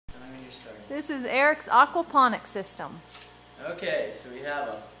This is Eric's aquaponics system. Okay, so we have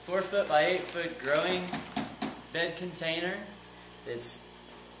a 4-foot by 8-foot growing bed container. It's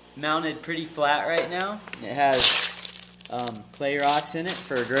mounted pretty flat right now. It has clay rocks in it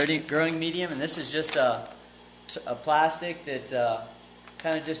for a growing medium, and this is just a plastic that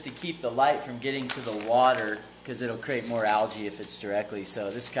kind of just to keep the light from getting to the water, because it'll create more algae if it's directly. So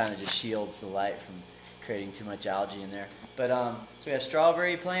this kind of just shields the light from creating too much algae in there. But so we have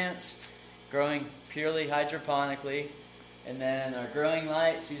strawberry plants growing purely hydroponically, and then our growing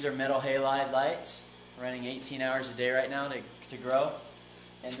lights. These are metal halide lights, running 18 hours a day right now to grow.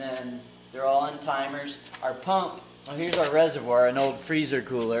 And then they're all on timers. Our pump, well, here's our reservoir, an old freezer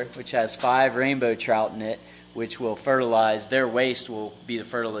cooler, which has 5 rainbow trout in it, which will fertilize. Their waste will be the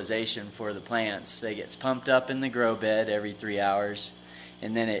fertilization for the plants. They get pumped up in the grow bed every 3 hours,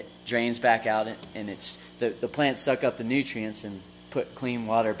 and then it drains back out, and it's the plants suck up the nutrients and put clean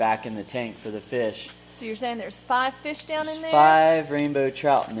water back in the tank for the fish. So you're saying there's 5 fish down in there? 5 rainbow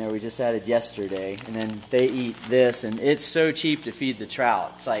trout in there we just added yesterday, and then they eat this, and it's so cheap to feed the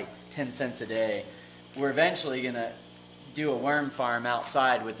trout. It's like 10 cents a day. We're eventually going to do a worm farm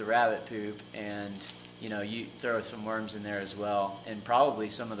outside with the rabbit poop, and you throw some worms in there as well, and probably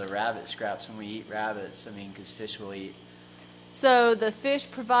some of the rabbit scraps when we eat rabbits, because fish will eat. So the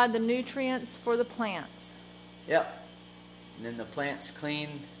fish provide the nutrients for the plants? Yep. And then the plants clean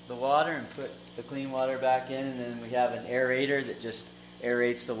the water and put the clean water back in, and then we have an aerator that just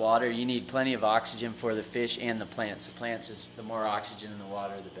aerates the water. You need plenty of oxygen for the fish and the plants. The plants, is the more oxygen in the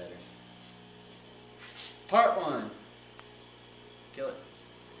water, the better. Part 1. Kill it.